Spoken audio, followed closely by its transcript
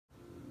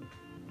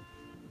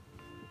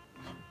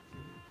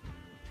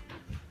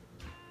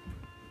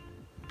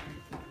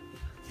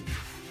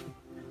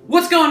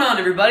What's going on,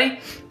 everybody?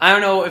 I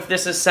don't know if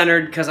this is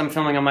centered because I'm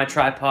filming on my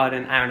tripod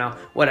and I don't know,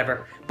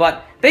 whatever.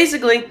 But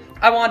basically,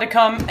 I wanted to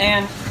come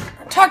and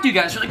talk to you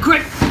guys really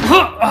quick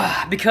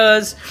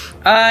because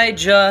I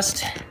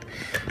just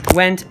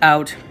went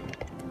out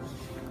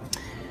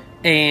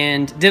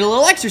and did a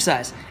little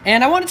exercise.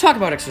 And I want to talk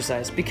about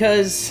exercise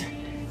because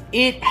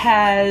it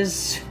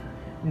has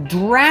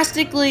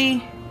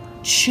drastically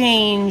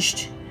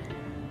changed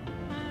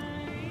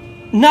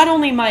not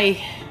only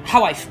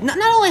how I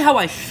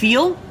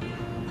feel,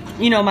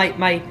 you know,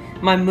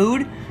 my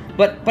mood,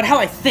 but how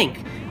I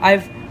think.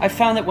 I've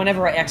found that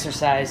whenever I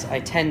exercise,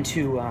 I tend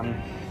to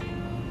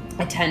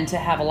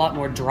have a lot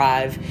more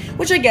drive,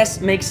 which I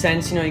guess makes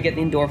sense. You know, you get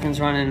the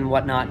endorphins running and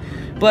whatnot.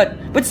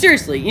 But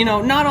seriously, you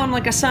know, not on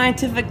like a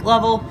scientific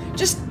level,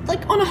 just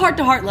like on a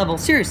heart-to-heart level.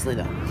 Seriously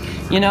though,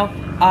 you know,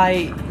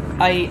 I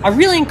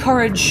really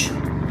encourage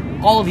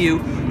all of you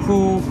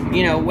who,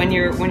 you know, when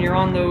you're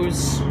on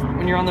those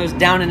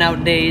down and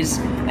out days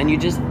and you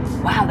just,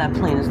 wow, that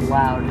plane is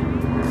loud.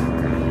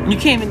 And you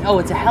can't even, oh,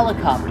 it's a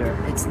helicopter.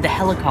 The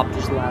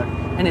helicopter's loud.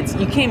 And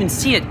you can't even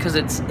see it because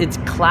it's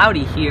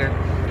cloudy here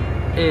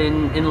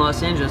in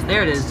Los Angeles.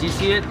 There it is. Do you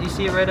see it? Do you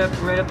see it right up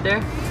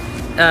there?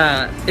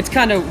 It's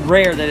kind of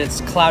rare that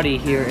it's cloudy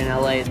here in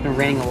LA. It's been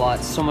raining a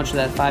lot. So much of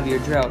that 5-year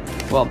drought.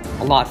 Well,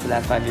 a lot for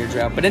that 5-year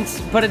drought. But it's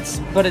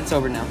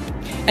over now.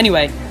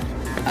 Anyway,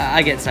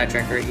 I get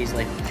sidetracked very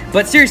easily.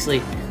 But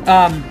seriously,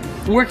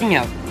 working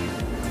out,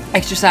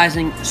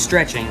 exercising,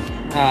 stretching.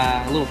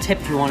 A little tip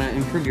if you want to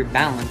improve your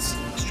balance: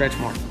 stretch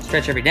more.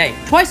 Stretch every day,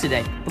 twice a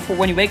day,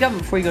 when you wake up and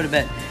before you go to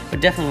bed.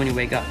 But definitely when you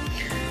wake up.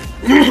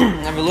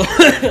 Have a little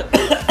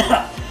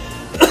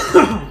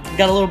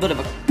got a little bit of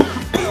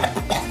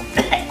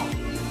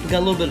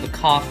a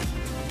cough.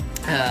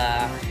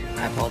 I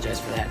apologize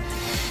for that.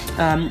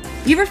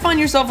 You ever find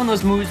yourself in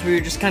those moods where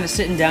you're just kind of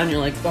sitting down and you're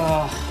like,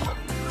 I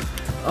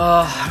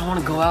don't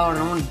want to go out, I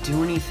don't want to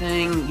do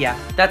anything? Yeah,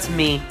 that's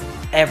me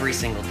every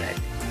single day.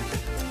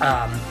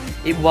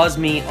 It was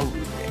me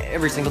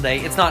every single day.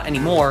 It's not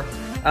anymore.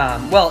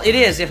 Well, it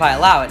is if I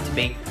allow it to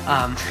be.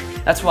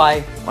 That's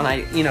why when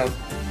I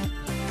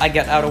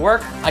get out of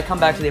work, I come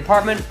back to the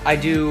apartment, I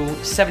do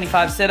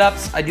 75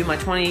 sit-ups, I do my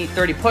 20,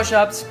 30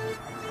 push-ups,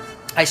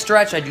 I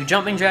stretch, I do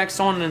jumping jacks,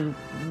 so on and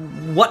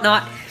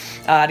whatnot,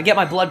 to get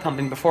my blood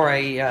pumping before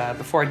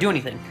I do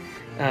anything.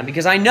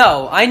 Because I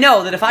know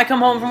that if I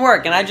come home from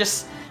work and I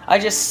just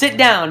sit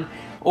down,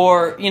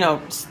 or, you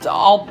know,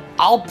 I'll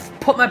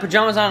put my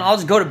pajamas on, I'll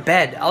just go to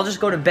bed. I'll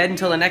just go to bed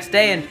until the next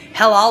day, and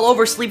hell, I'll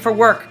oversleep for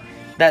work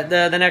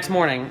the next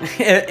morning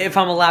if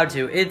I'm allowed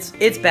to.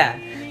 It's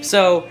bad.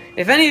 So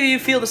if any of you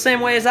feel the same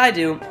way as I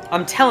do,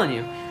 I'm telling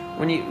you,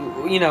 when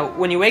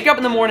you wake up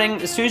in the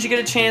morning, as soon as you get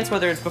a chance,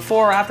 whether it's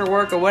before or after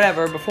work or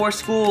whatever, before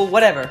school,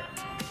 whatever,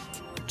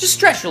 just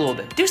stretch a little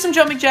bit. Do some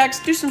jumping jacks,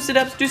 do some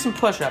sit-ups, do some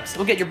push-ups.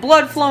 It'll get your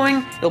blood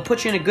flowing, it'll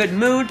put you in a good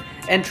mood,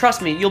 and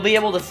trust me, you'll be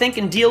able to think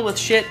and deal with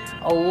shit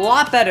a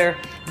lot better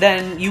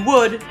than you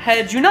would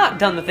had you not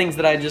done the things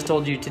that I just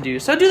told you to do.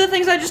 So do the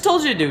things I just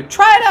told you to do.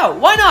 Try it out.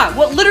 Why not?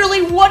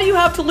 Literally, what do you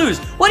have to lose?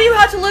 What do you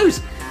have to lose?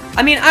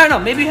 I mean, I don't know.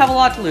 Maybe you have a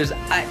lot to lose.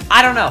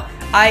 I don't know.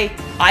 I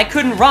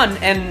couldn't run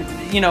and,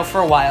 you know,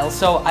 for a while,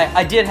 so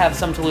I did have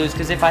some to lose,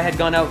 because if I had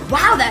gone out,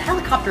 wow, that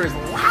helicopter is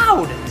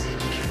loud.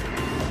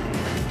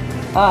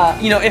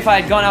 You know, if I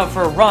had gone out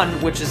for a run,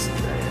 which is,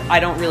 I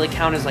don't really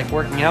count as like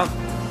working out,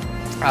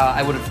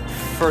 I would have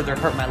further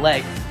hurt my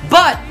leg.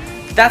 But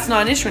that's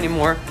not an issue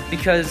anymore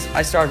because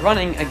I started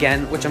running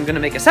again, which I'm going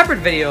to make a separate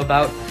video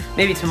about,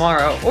 maybe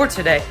tomorrow or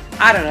today.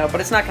 I don't know, but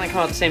it's not going to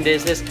come out the same day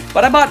as this.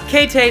 But I bought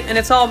K-tape and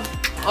it's all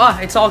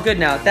good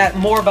now.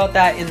 More about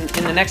that in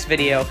the next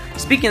video.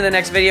 Speaking of the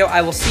next video,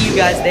 I will see you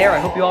guys there. I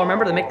hope you all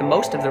remember to make the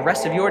most of the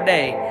rest of your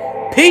day.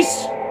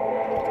 Peace!